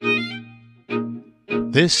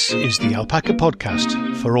This is the Alpaca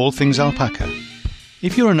Podcast for all things alpaca.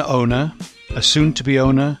 If you're an owner, a soon-to-be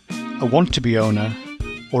owner, a want-to-be owner,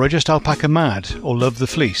 or are just alpaca mad or love the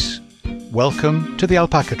fleece, welcome to the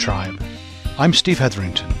Alpaca Tribe. I'm Steve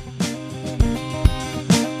Hetherington.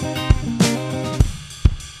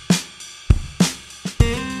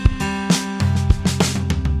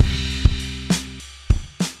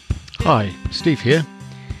 Hi, Steve here.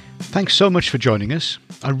 Thanks so much for joining us.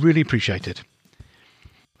 I really appreciate it.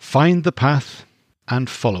 Find the path and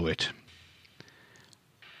follow it.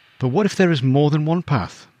 But what if there is more than one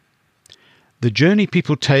path? The journey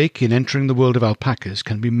people take in entering the world of alpacas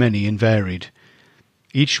can be many and varied,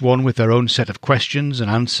 each one with their own set of questions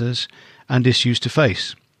and answers and issues to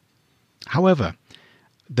face. However,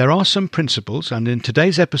 there are some principles, and in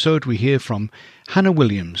today's episode we hear from Hannah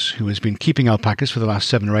Williams, who has been keeping alpacas for the last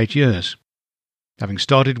 7 or 8 years. Having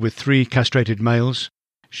started with 3 castrated males,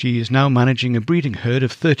 she is now managing a breeding herd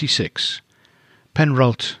of 36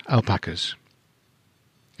 Penralt alpacas.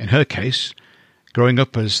 In her case, growing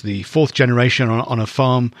up as the 4th generation on a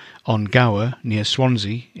farm on Gower near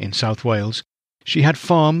Swansea in South Wales, she had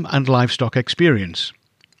farm and livestock experience.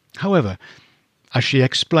 However, as she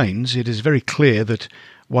explains, it is very clear that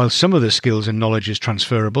while some of the skills and knowledge is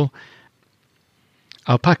transferable,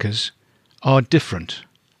 alpacas are different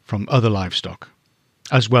from other livestock.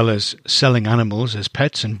 As well as selling animals as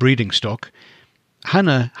pets and breeding stock,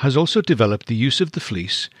 Hannah has also developed the use of the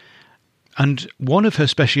fleece, and one of her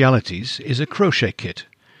specialities is a crochet kit,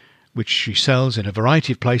 which she sells in a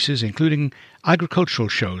variety of places, including agricultural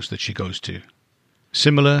shows that she goes to.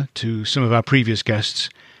 Similar to some of our previous guests,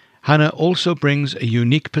 Hannah also brings a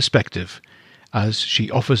unique perspective as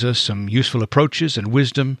she offers us some useful approaches and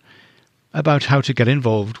wisdom about how to get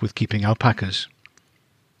involved with keeping alpacas,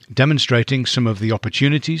 demonstrating some of the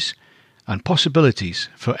opportunities and possibilities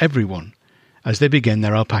for everyone as they begin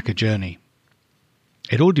their alpaca journey.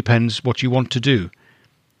 It all depends what you want to do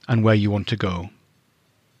and where you want to go.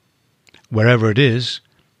 Wherever it is,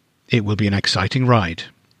 it will be an exciting ride.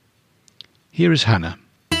 Here is Hannah.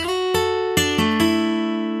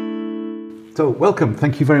 So, welcome.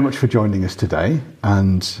 Thank you very much for joining us today.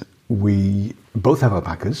 And we both have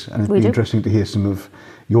alpacas, and it's been interesting to hear some of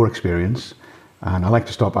your experience. And I like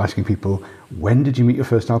to start by asking people, when did you meet your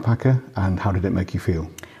first alpaca and how did it make you feel?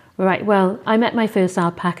 Right, well, I met my first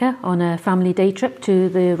alpaca on a family day trip to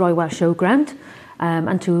the Royal Welsh Showground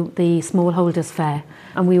and to the Smallholders Fair.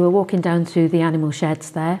 And we were walking down through the animal sheds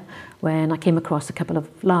there when I came across a couple of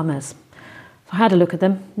llamas. So I had a look at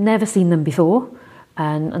them, never seen them before,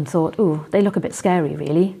 and thought, oh, they look a bit scary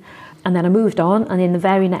really. And then I moved on, and in the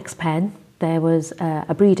very next pen, there was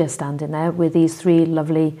a breeder standing there with these 3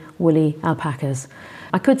 lovely woolly alpacas.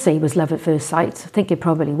 I could say it was love at first sight. I think it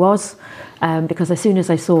probably was, because as soon as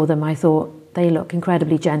I saw them, I thought they look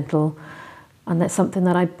incredibly gentle, and that's something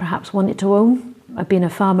that I perhaps wanted to own. I've been a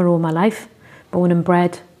farmer all my life, born and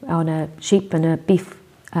bred on a sheep and a beef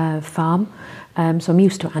farm, so I'm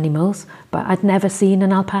used to animals, but I'd never seen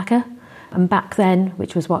an alpaca. And back then,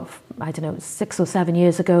 which was 6 or 7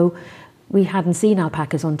 years ago, we hadn't seen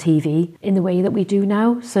alpacas on TV in the way that we do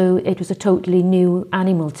now, so it was a totally new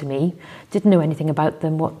animal to me. Didn't know anything about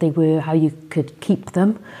them, what they were, how you could keep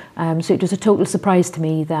them. So it was a total surprise to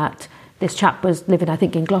me that this chap was living, I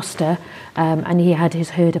think, in Gloucester, and he had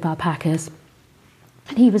his herd of alpacas.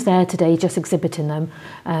 And he was there today just exhibiting them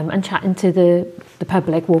and chatting to the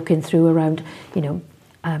public, walking through around,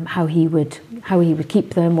 how he would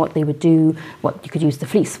keep them, what they would do, what you could use the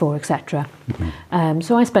fleece for, etc. Mm-hmm.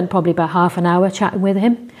 So I spent probably about half an hour chatting with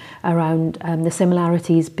him around the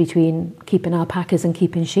similarities between keeping alpacas and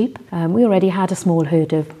keeping sheep. We already had a small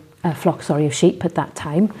herd of flock of sheep at that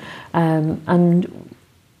time, and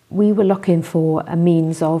we were looking for a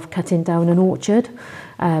means of cutting down an orchard.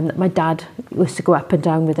 My dad used to go up and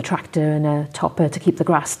down with a tractor and a topper to keep the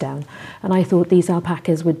grass down. And I thought these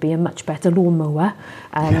alpacas would be a much better lawnmower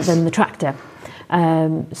than the tractor.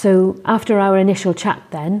 So after our initial chat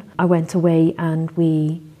then, I went away and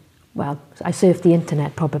I surfed the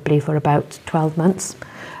internet probably for about 12 months,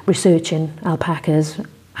 researching alpacas,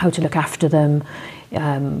 how to look after them,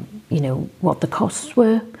 what the costs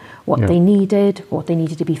were, what they needed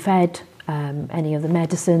to be fed, any of the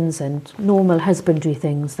medicines and normal husbandry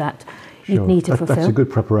things that you'd need to fulfill. That's a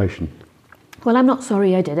good preparation. Well, I'm not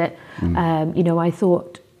sorry I did it. I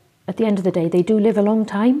thought at the end of the day, they do live a long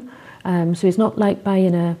time. So it's not like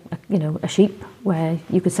buying a sheep where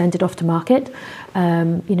you could send it off to market.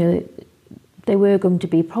 They were going to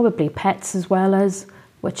be probably pets as well as,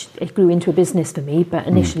 which it grew into a business for me, but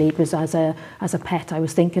initially it was as a pet. I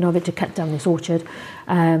was thinking of it to cut down this orchard.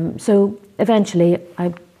 So eventually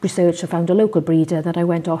I researched, I found a local breeder that I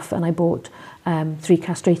went off and I bought 3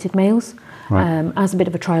 castrated males as a bit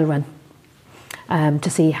of a trial run to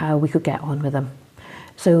see how we could get on with them.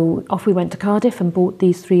 So off we went to Cardiff and bought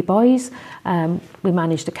these 3 boys. We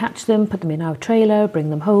managed to catch them, put them in our trailer, bring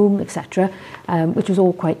them home, etc., which was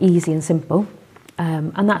all quite easy and simple.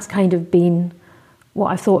 And that's kind of been what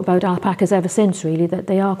I've thought about alpacas ever since, really, that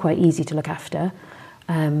they are quite easy to look after,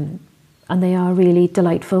 and they are really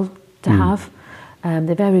delightful to have.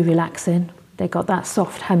 They're very relaxing. They got that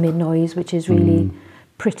soft humming noise, which is really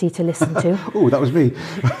pretty to listen to. Oh, that was me.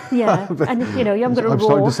 Yeah, and you know, I'm going to roar. I'm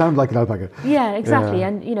starting to sound like an alpaca. Yeah, exactly. Yeah.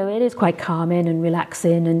 And you know, it is quite calming and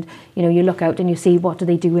relaxing. And you know, you look out and you see what are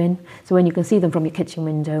they doing. So when you can see them from your kitchen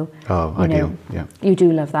window, ideal. Yeah, you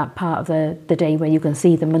do love that part of the day where you can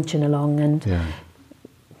see them munching along. And yeah.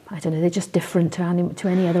 I don't know, they're just different to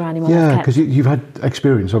any other animal. Yeah, because you've had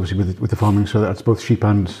experience obviously with the farming, so that's both sheep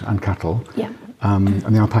and cattle. Yeah. And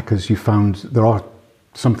the alpacas, you found there are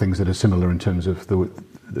some things that are similar in terms of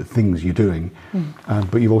the things you're doing,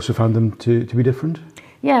 but you've also found them to be different?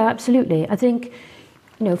 Yeah, absolutely. I think,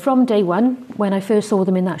 you know, from day one, when I first saw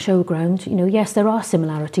them in that showground, you know, yes, there are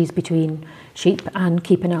similarities between sheep and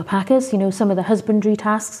keeping alpacas. You know, some of the husbandry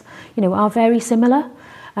tasks, you know, are very similar,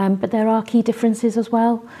 but there are key differences as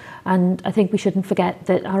well. And I think we shouldn't forget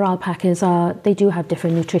that our alpacas they do have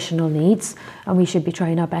different nutritional needs, and we should be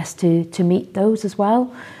trying our best to meet those as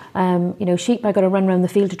well. You know, sheep, I got to run around the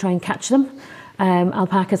field to try and catch them.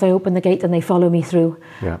 Alpacas, I open the gate and they follow me through.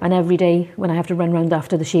 Yeah. And every day when I have to run round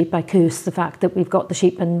after the sheep, I curse the fact that we've got the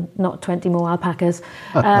sheep and not 20 more alpacas,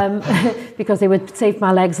 because they would save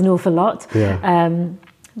my legs an awful lot. Yeah.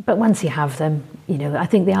 But once you have them, you know, I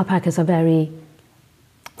think the alpacas are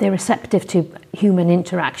they're receptive to human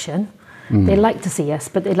interaction. They like to see us,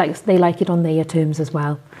 but they like it on their terms as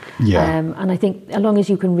well. Yeah. And I think as long as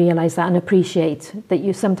you can realise that and appreciate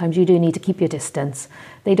that sometimes you do need to keep your distance.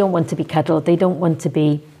 They don't want to be cuddled. They don't want to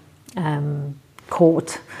be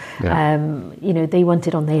caught. Yeah. You know, they want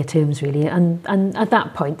it on their terms, really. And at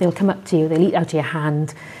that point, they'll come up to you. They'll eat out of your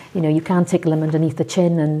hand. You know, you can tickle them underneath the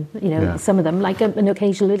chin, and you know, some of them like an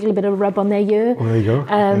occasional little bit of rub on their ear. Oh, there you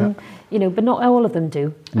go. You know, but not all of them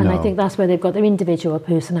do. And I think that's where they've got their individual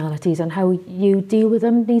personalities, and how you deal with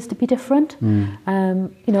them needs to be different. You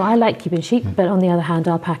know, I like keeping sheep, but on the other hand,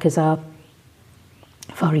 alpacas are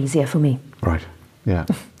far easier for me. Right. Yeah.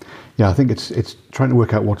 Yeah, I think it's trying to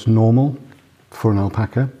work out what's normal for an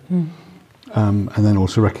alpaca, and then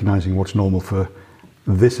also recognising what's normal for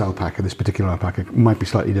this particular alpaca might be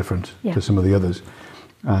slightly different to some of the others.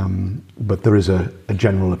 But there is a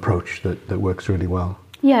general approach that works really well.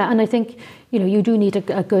 Yeah, and I think, you know, you do need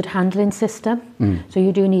a good handling system. So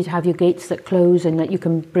you do need to have your gates that close and that you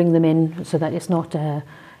can bring them in, so that it's not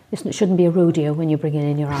it shouldn't be a rodeo when you're bringing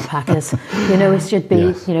in your alpacas. You know, it should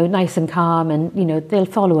be, you know, nice and calm, and, you know, they'll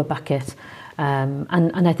follow a bucket.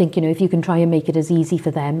 And I think, you know, if you can try and make it as easy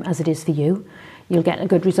for them as it is for you, you'll get a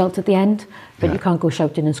good result at the end. But you can't go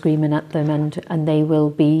shouting and screaming at them, and they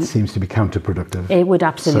will be... It seems to be counterproductive. It would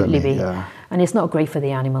absolutely Certainly, be. Yeah. And it's not great for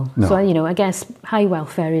the animal. No. So, you know, I guess high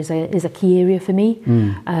welfare is a key area for me.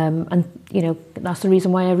 And, you know, that's the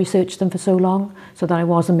reason why I researched them for so long, so that I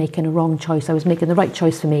wasn't making a wrong choice. I was making the right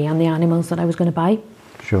choice for me and the animals that I was going to buy.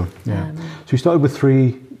 Sure, yeah. So you started with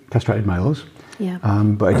 3 castrated males. Yeah.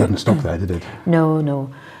 But it didn't stop there, did it?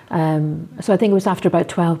 No. So I think it was after about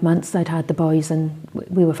 12 months I'd had the boys, and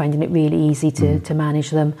we were finding it really easy to manage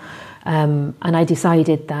them. And I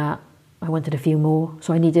decided that I wanted a few more,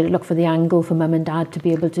 so I needed to look for the angle for mum and dad to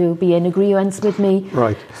be able to be in agreement with me.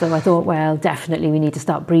 Right. So I thought, well, definitely we need to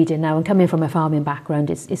start breeding now. And coming from a farming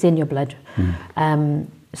background, it's in your blood.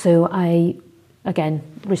 So I, again,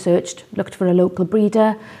 researched, looked for a local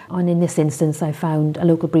breeder, and in this instance I found a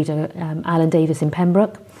local breeder, Alan Davis in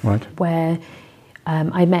Pembroke, where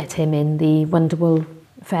I met him in the Wonderwool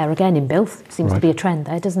Fair again in Bilth. Seems to be a trend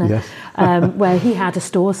there, doesn't it? Yes. Where he had a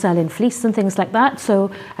store selling fleece and things like that.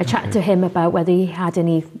 So I chatted to him about whether he had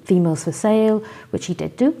any females for sale, which he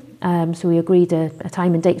did do. So we agreed a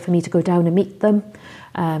time and date for me to go down and meet them.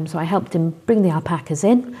 So I helped him bring the alpacas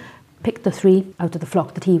in, picked the 3 out of the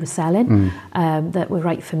flock that he was selling that were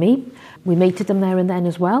right for me. We mated them there and then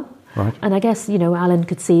as well. Right. And I guess, you know, Alan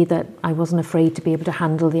could see that I wasn't afraid to be able to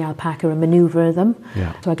handle the alpaca and manoeuvre them.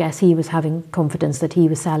 Yeah. So I guess he was having confidence that he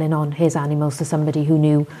was selling on his animals to somebody who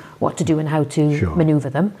knew what to do and how to manoeuvre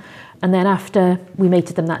them. And then after we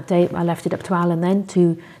mated them that day, I left it up to Alan then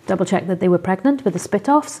to double check that they were pregnant with the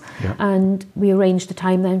spit-offs. Yeah. And we arranged a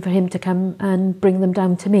time then for him to come and bring them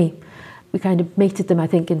down to me. We kind of mated them, I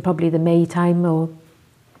think, in probably the May time or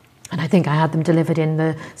And I think I had them delivered in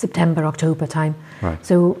the September, October time. Right.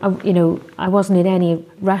 So, I wasn't in any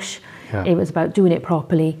rush. Yeah. It was about doing it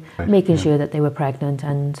properly, Right, making yeah. sure that they were pregnant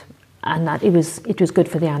and that it was good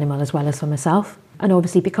for the animal as well as for myself. And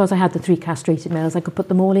obviously, because I had the 3 castrated males, I could put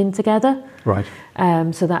them all in together. Right.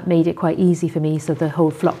 So that made it quite easy for me, so the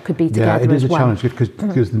whole flock could be Yeah, together it is as a one. challenge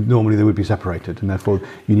because normally they would be separated, and therefore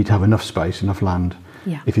you need to have enough space, enough land,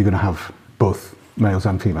 Yeah. if you're going to have both males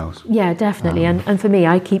and females. Yeah, definitely. And for me,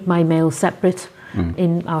 I keep my males separate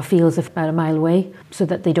in our fields about a mile away so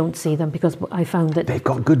that they don't see them, because I found that... They've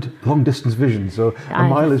got good long-distance vision, so a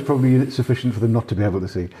mile is probably sufficient for them not to be able to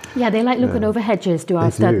see. Yeah, they like looking over hedges, do our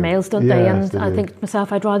They stud do. males, don't they? Yes, And they I do. think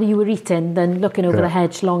myself, I'd rather you were eating than looking over Yeah. the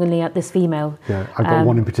hedge longingly at this female. Yeah, I've got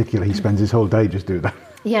one in particular, he spends his whole day just doing that.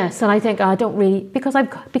 Yes, and I think I don't really... Because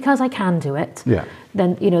I can do it, Yeah.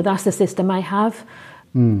 then, that's the system I have.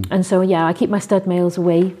 And so, yeah, I keep my stud males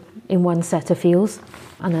away in one set of fields,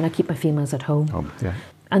 and then I keep my females at home. Yeah,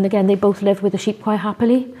 And again, they both live with the sheep quite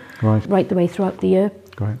happily, right. the way throughout the year.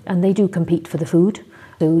 Great. And they do compete for the food.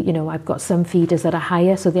 So, I've got some feeders that are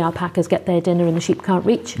higher, so the alpacas get their dinner and the sheep can't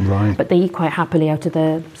reach. Right. But they eat quite happily out of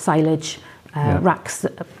the silage Yeah. racks,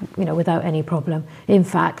 without any problem. In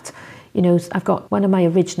fact, I've got one of my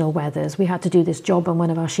original wethers. We had to do this job on one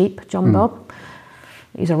of our sheep, John Bob.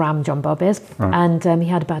 He's a ram, John Bob is, Right. and he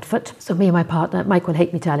had a bad foot. So me and my partner, Mike will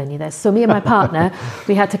hate me telling you this, so me and my partner,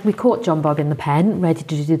 we caught John Bob in the pen, ready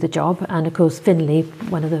to do the job, and of course Finley,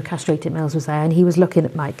 one of the castrated males, was there, and he was looking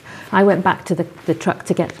at Mike. I went back to the truck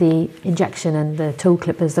to get the injection and the toe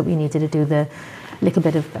clippers that we needed to do the little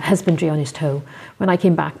bit of husbandry on his toe. When I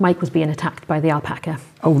came back, Mike was being attacked by the alpaca.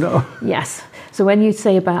 Oh, no. Yes. So when you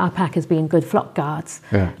say about alpacas being good flock guards,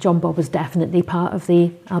 Yeah. John Bob was definitely part of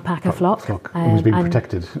the alpaca flock. He was being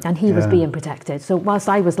protected. And he was Yeah. being protected. So whilst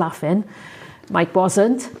I was laughing, Mike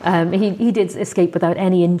wasn't. He did escape without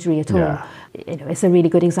any injury at all. Yeah. It's a really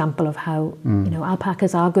good example of how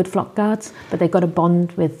alpacas are good flock guards, but they've got a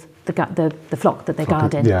bond with the flock that they're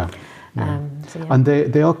guarding. Yeah. So, yeah. And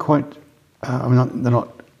they are quite, they're not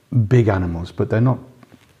big animals, but they're not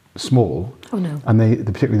small. Oh, no. And they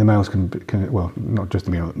particularly the males can, well, not just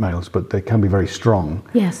the males, but they can be very strong.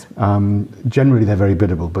 Yes. Generally, they're very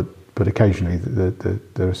biddable, but occasionally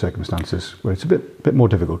there are circumstances where it's a bit more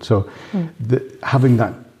difficult. So having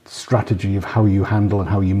that strategy of how you handle and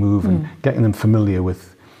how you move and getting them familiar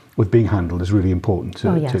with being handled is really important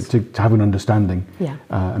to have an understanding, Yeah.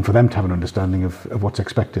 and for them to have an understanding of what's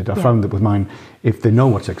expected. I Yeah. found that with mine, if they know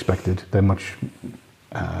what's expected, they're much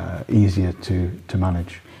easier to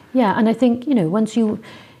manage. Yeah, and I think, once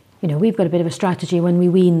we've got a bit of a strategy. When we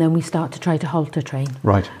wean them, we start to try to halter train.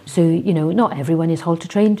 Right. So, not everyone is halter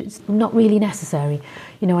trained. It's not really necessary.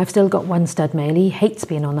 I've still got one stud male. He hates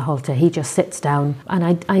being on the halter. He just sits down. And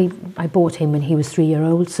I bought him when he was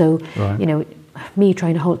 3-year-old. So, Right. Me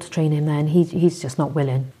trying to halter train him then, he's just not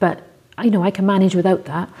willing. But, I can manage without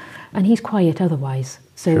that. And he's quiet otherwise.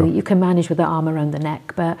 So Sure. you can manage with the arm around the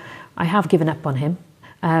neck. But I have given up on him.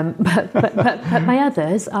 But my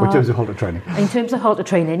others are... In terms of halter training. In terms of halter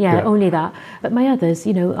training, yeah, only that. But my others,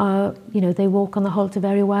 are, they walk on the halter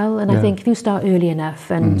very well. And I think if you start early enough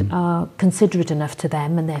and are considerate enough to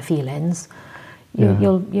them and their feelings,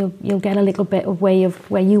 you'll get a little bit of way of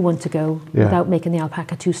where you want to go without making the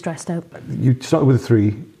alpaca too stressed out. You started with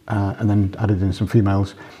 3 and then added in some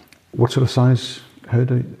females. What sort of size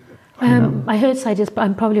herd are you? My herd size is,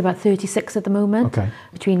 I'm probably about 36 at the moment. Okay.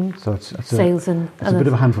 Between So it's sales and it's a bit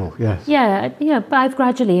of a handful, yes. Yeah, but I've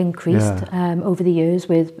gradually increased over the years.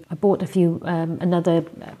 I bought a few. Another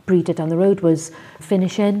breeder down the road was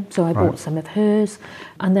finishing, so I bought some of hers,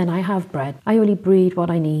 and then I have bred. I only breed what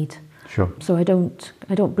I need. Sure. So I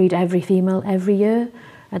don't breed every female every year.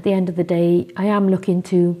 At the end of the day, I am looking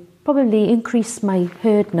to probably increase my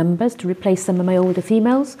herd numbers to replace some of my older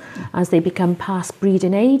females as they become past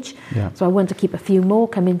breeding age. Yeah. So I want to keep a few more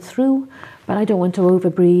coming through, but I don't want to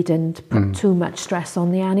overbreed and put too much stress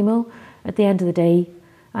on the animal. At the end of the day,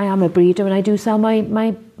 I am a breeder and I do sell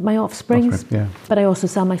my offsprings, Yeah. but I also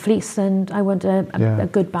sell my fleece, and I want a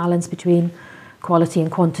good balance between quality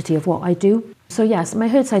and quantity of what I do. So yes, my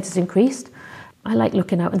herd size has increased. I like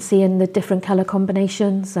looking out and seeing the different colour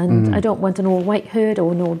combinations, and I don't want an all-white herd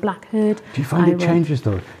or an all-black herd. Do you find it changes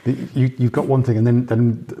though? You've got one thing, and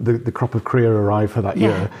then the crop of cria arrive for that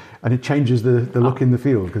year, and it changes the look in the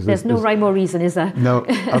field. Because there's no rhyme or reason, is there? No,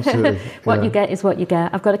 absolutely. What you get is what you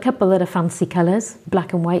get. I've got a couple that are fancy colours,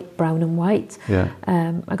 black and white, brown and white. Yeah.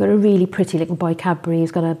 I've got a really pretty little boy Cadbury.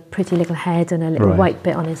 He's got a pretty little head and a little white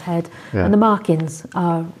bit on his head. Yeah. And the markings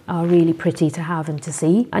are really pretty to have and to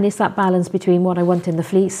see. And it's that balance between what I want in the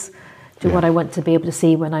fleece, to what I want to be able to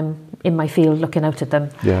see when I'm in my field looking out at them.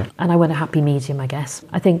 Yeah. And I want a happy medium, I guess.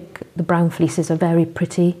 I think the brown fleeces are very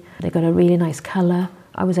pretty. They've got a really nice colour.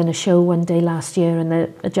 I was in a show one day last year and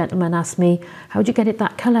a gentleman asked me, how do you get it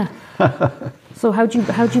that colour? So how do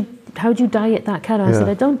you dye it that colour? I said,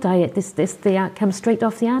 I don't dye it. This comes straight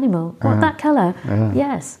off the animal. What, that colour?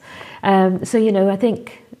 Yes. So, you know, I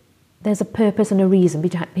think there's a purpose and a reason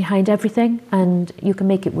behind everything, and you can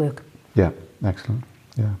make it work. Yeah, excellent.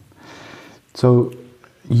 Yeah. So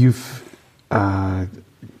you've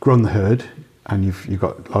grown the herd, and you've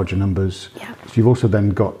got larger numbers. Yeah. So you've also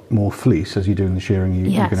then got more fleece as you do in the shearing.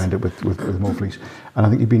 You can end up with more fleece. And I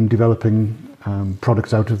think you've been developing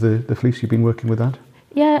products out of the fleece. You've been working with that.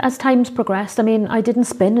 Yeah, as time's progressed. I mean, I didn't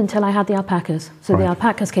spin until I had the alpacas. So the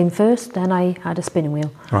alpacas came first, then I had a spinning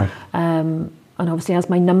wheel. Right. And obviously, as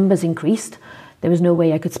my numbers increased, there was no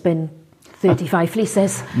way I could spin 35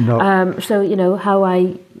 fleeces. No. So, you know, how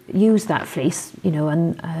I use that fleece, you know,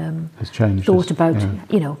 and has changed. Thought about,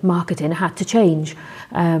 you know, marketing had to change.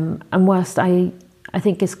 And whilst I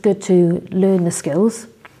think it's good to learn the skills,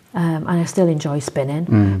 and I still enjoy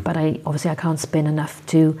spinning, but I can't spin enough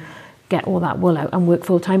to get all that wool out and work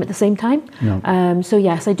full time at the same time. No. So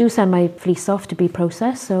yes, I do send my fleece off to be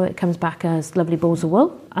processed, so it comes back as lovely balls of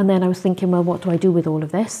wool. And then I was thinking, well, what do I do with all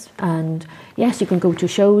of this? And yes, you can go to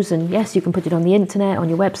shows, and yes, you can put it on the internet, on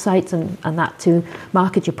your websites, and that to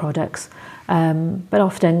market your products. But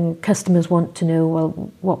often customers want to know,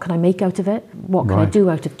 well, what can I make out of it? What can I do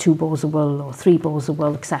out of 2 balls of wool or 3 balls of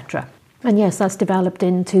wool, etc. And yes, that's developed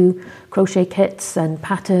into crochet kits and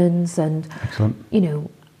patterns and, you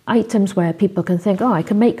know, items where people can think, oh, I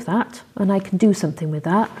can make that and I can do something with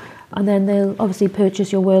that. And then they'll obviously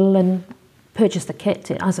purchase your wool and purchase the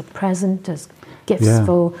kit as a present, as gifts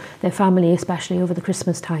for their family, especially over the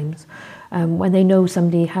Christmas times. When they know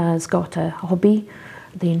somebody has got a hobby,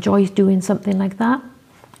 they enjoy doing something like that,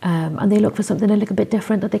 and they look for something a little bit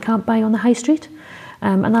different that they can't buy on the high street.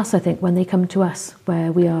 And that's, I think, when they come to us,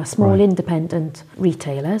 where we are small independent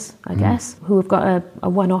retailers, I guess, who have got a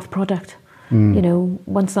one-off product. You know,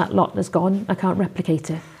 once that lot is gone, I can't replicate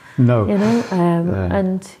it. No. You know,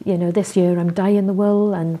 and, you know, this year I'm dyeing the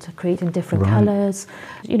wool and creating different colours,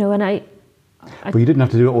 you know, and but you didn't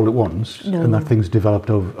have to do it all at once, and that thing's developed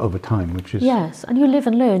over time, which is... Yes, and you live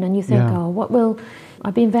and learn, and you think, oh, what will...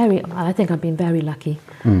 I think I've been very lucky.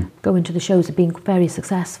 Going to the shows have been very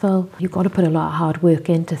successful. You've got to put a lot of hard work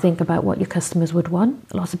in to think about what your customers would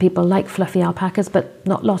want. Lots of people like fluffy alpacas, but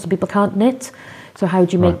not lots of people can't knit. So how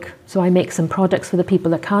do you make... So I make some products for the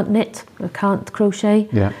people that can't knit, that can't crochet,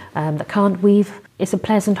 that can't weave. It's a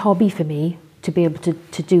pleasant hobby for me to be able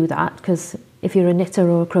to do that, because if you're a knitter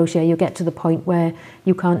or a crocheter, you get to the point where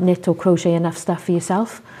you can't knit or crochet enough stuff for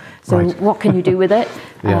yourself. So what can you do with it?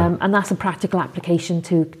 And that's a practical application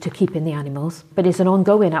to keeping the animals. But it's an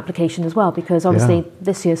ongoing application as well, because obviously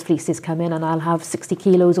this year's fleeces come in and I'll have 60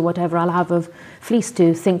 kilos or whatever I'll have of fleece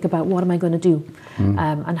to think about what am I going to do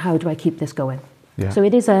and how do I keep this going. So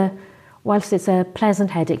it is whilst it's a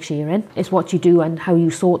pleasant headache shearing, it's what you do and how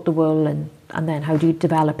you sort the wool and then how do you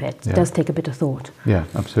develop it. It does take a bit of thought. Yeah,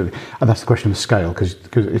 absolutely. And that's the question of scale, because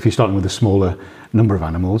if you're starting with a smaller number of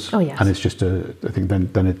animals, and it's just I think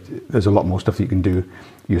then there's a lot more stuff that you can do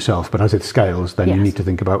yourself. But as it scales, then you need to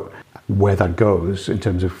think about where that goes in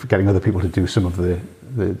terms of getting other people to do some of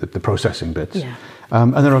the processing bits.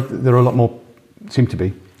 And there are a lot more, seem to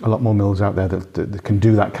be a lot more mills out there that can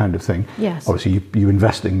do that kind of thing. Yes. Obviously, you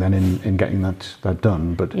investing then in getting that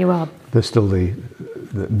done, but you are. There's still the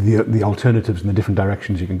alternatives and the different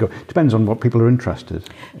directions you can go. It depends on what people are interested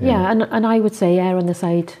in. Yeah, and I would say err on the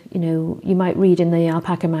side, you know, you might read in the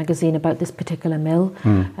Alpaca magazine about this particular mill.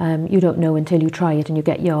 You don't know until you try it and you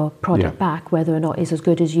get your product back whether or not it's as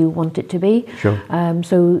good as you want it to be. Sure.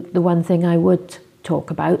 So the one thing I would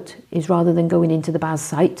talk about is, rather than going into the BAS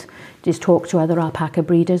site, just talk to other alpaca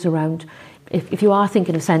breeders around. If you are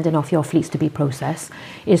thinking of sending off your fleece to be processed,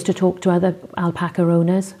 is to talk to other alpaca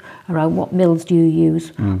owners around what mills do you use,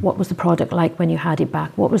 what was the product like when you had it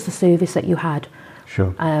back, what was the service that you had,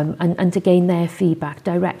 and to gain their feedback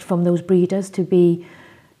direct from those breeders, to be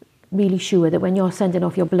really sure that when you're sending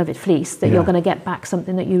off your beloved fleece that you're going to get back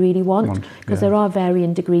something that you really want, because there are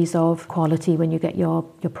varying degrees of quality when you get your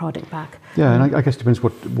product back. And I guess it depends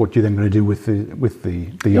what you're then going to do with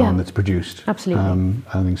the yarn that's produced. Absolutely.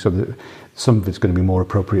 I think so that some of it's going to be more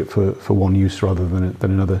appropriate for one use rather than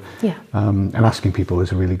another. And asking people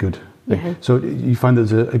is a really good thing. So you find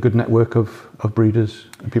there's a good network of breeders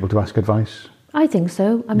and people to ask advice? I think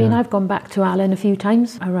so. I mean, I've gone back to Alan a few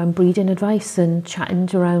times around breeding advice and chatting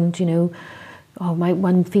around, you know, oh, my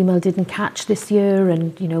one female didn't catch this year,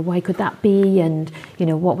 and why could that be, and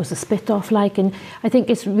what was the split off like. And I think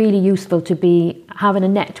it's really useful to be having a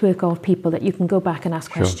network of people that you can go back and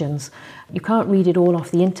ask questions. You can't read it all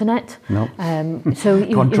off the internet. No. So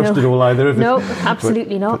you can't trust it all either. No,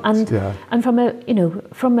 absolutely not. And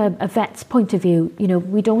from a vet's point of view,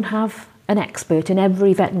 we don't have an expert in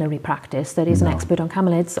every veterinary practice that is an expert on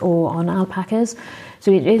camelids or on alpacas.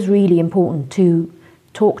 So it is really important to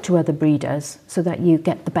talk to other breeders so that you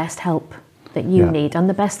get the best help that you need and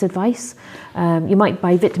the best advice. You might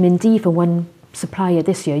buy vitamin D from one supplier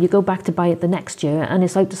this year, you go back to buy it the next year and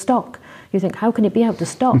it's out of stock. You think, how can it be out of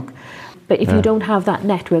stock? But if you don't have that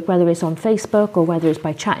network, whether it's on Facebook or whether it's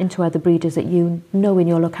by chatting to other breeders that you know in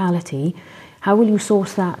your locality, how will you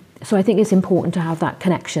source that? So I think it's important to have that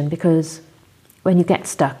connection, because when you get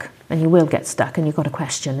stuck, and you will get stuck, and you've got a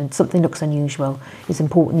question and something looks unusual, it's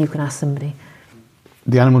important you can ask somebody.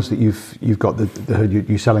 The animals that you've got, the herd,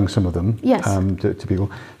 you're selling some of them to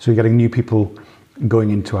people. So you're getting new people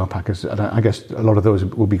going into alpacas. And I guess a lot of those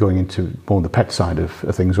will be going into more the pet side of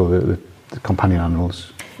things, or the companion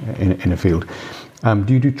animals in a field.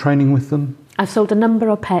 Do you do training with them? I've sold a number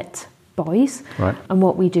of pet boys, right. And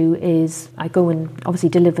what we do is I go and obviously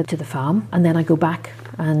deliver to the farm, and then I go back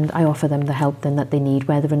and I offer them the help then that they need,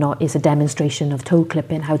 whether or not it's a demonstration of toe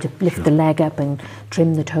clipping, how to lift the leg up and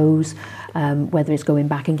trim the toes, whether it's going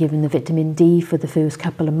back and giving the vitamin D for the first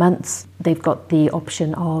couple of months. They've got the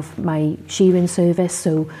option of my shearing service,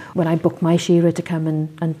 so when I book my shearer to come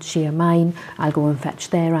and shear mine, I'll go and fetch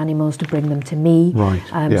their animals to bring them to me,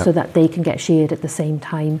 so that they can get sheared at the same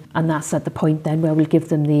time. And that's at the point then where we'll give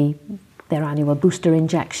them their annual booster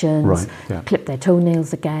injections, clip their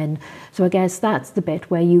toenails again. So I guess that's the bit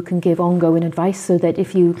where you can give ongoing advice, so that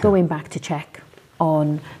if you're going back to check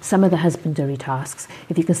on some of the husbandry tasks,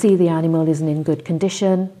 if you can see the animal isn't in good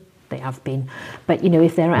condition, they have been, but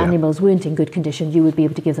if their animals weren't in good condition, you would be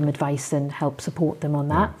able to give them advice and help support them on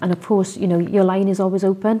that. And of course, your line is always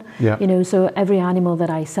open. So every animal that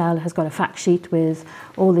I sell has got a fact sheet with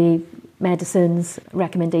all the medicines,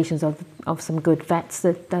 recommendations of some good vets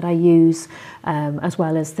that I use, as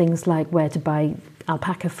well as things like where to buy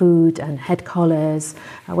alpaca food and head collars,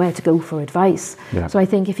 where to go for advice. So I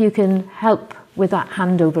think if you can help with that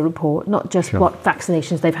handover report, not just what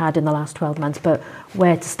vaccinations they've had in the last 12 months, but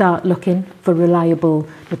where to start looking for reliable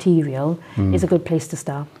material, is a good place to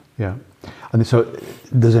start. Yeah. And so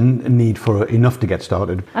there's a need for enough to get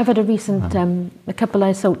started. I've had a recent,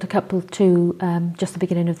 I sold a couple to just the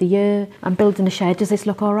beginning of the year. I'm building a shed. Does this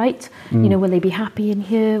look all right? Will they be happy in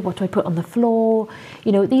here? What do I put on the floor?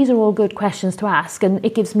 These are all good questions to ask, and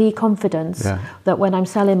it gives me confidence that when I'm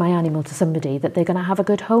selling my animal to somebody, that they're going to have a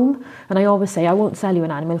good home. And I always say, I won't sell you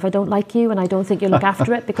an animal if I don't like you and I don't think you'll look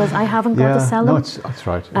after it, because I haven't got to sell them. No, that's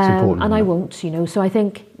right. It's important. And I won't, So I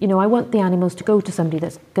think, I want the animals to go to somebody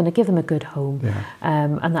that's going to give them a good home,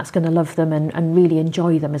 and that's going to love them and really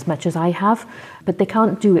enjoy them as much as I have. But they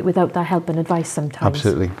can't do it without that help and advice sometimes.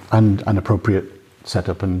 Absolutely. And an appropriate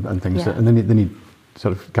setup and things. And they need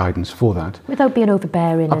sort of guidance for that. Without being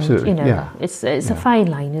overbearing. Absolutely. And, it's a fine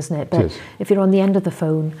line, isn't it? But if you're on the end of the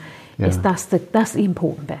phone, that's the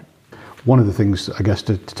important bit. One of the things, I guess,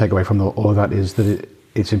 to take away from all of that is that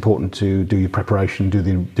it's important to do your preparation, do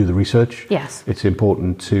the research. Yes. It's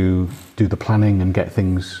important to do the planning and get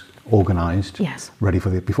things organised. Yes. Ready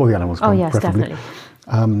before the animals come. Oh yes, preferably.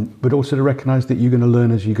 definitely. But also to recognise that you're going to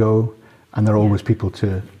learn as you go, and there are always people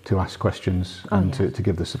to ask questions and to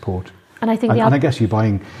give the support. And I think, and I guess they're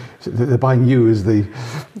buying you as the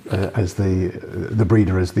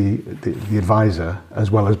breeder, as the advisor,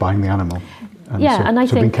 as well as buying the animal. And and I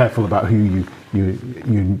think being careful about who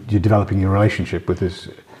you're developing your relationship with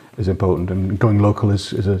is important, and going local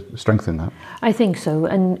is a strength in that. I think so.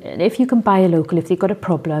 And if you can buy a local, if they've got a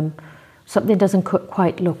problem, something doesn't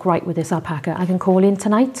quite look right with this alpaca, I can call in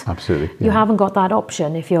tonight. Absolutely. You haven't got that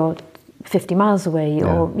option if you're 50 miles away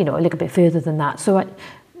or a little bit further than that. So it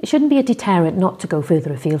shouldn't be a deterrent not to go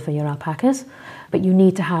further afield for your alpacas, but you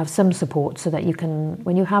need to have some support so that you can,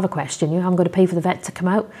 when you have a question, you haven't got to pay for the vet to come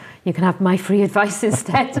out. You can have my free advice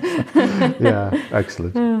instead.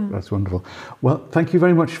 Excellent. That's wonderful. Well, thank you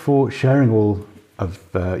very much for sharing all of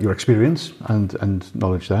your experience and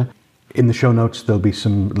knowledge there. In the show notes, there'll be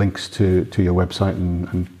some links to your website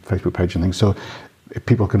and Facebook page and things, so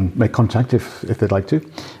people can make contact if they'd like to,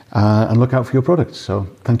 and look out for your products. So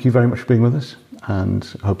thank you very much for being with us, and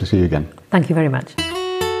hope to see you again. Thank you very much.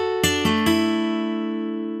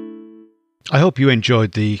 I hope you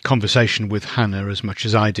enjoyed the conversation with Hannah as much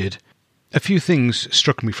as I did. A few things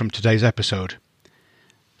struck me from today's episode.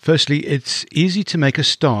 Firstly, it's easy to make a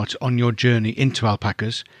start on your journey into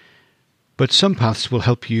alpacas, but some paths will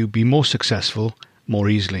help you be more successful more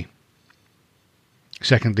easily.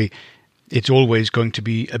 Secondly, it's always going to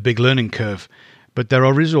be a big learning curve, but there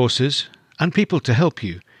are resources and people to help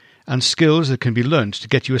you, and skills that can be learnt to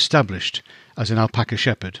get you established as an alpaca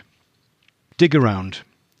shepherd. Dig around,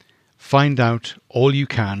 find out all you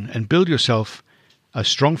can, and build yourself a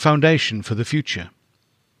strong foundation for the future.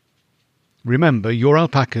 Remember, your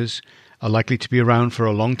alpacas are likely to be around for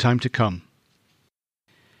a long time to come.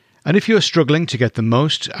 And if you are struggling to get the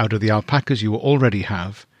most out of the alpacas you already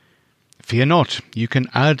have, fear not, you can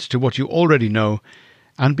add to what you already know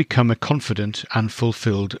and become a confident and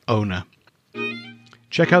fulfilled owner.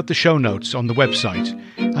 Check out the show notes on the website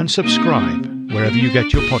and subscribe wherever you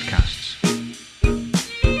get your podcasts.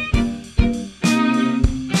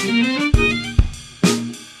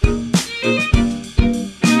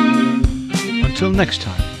 Until next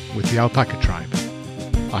time with the Alpaca Tribe,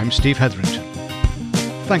 I'm Steve Hetherington.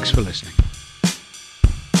 Thanks for listening.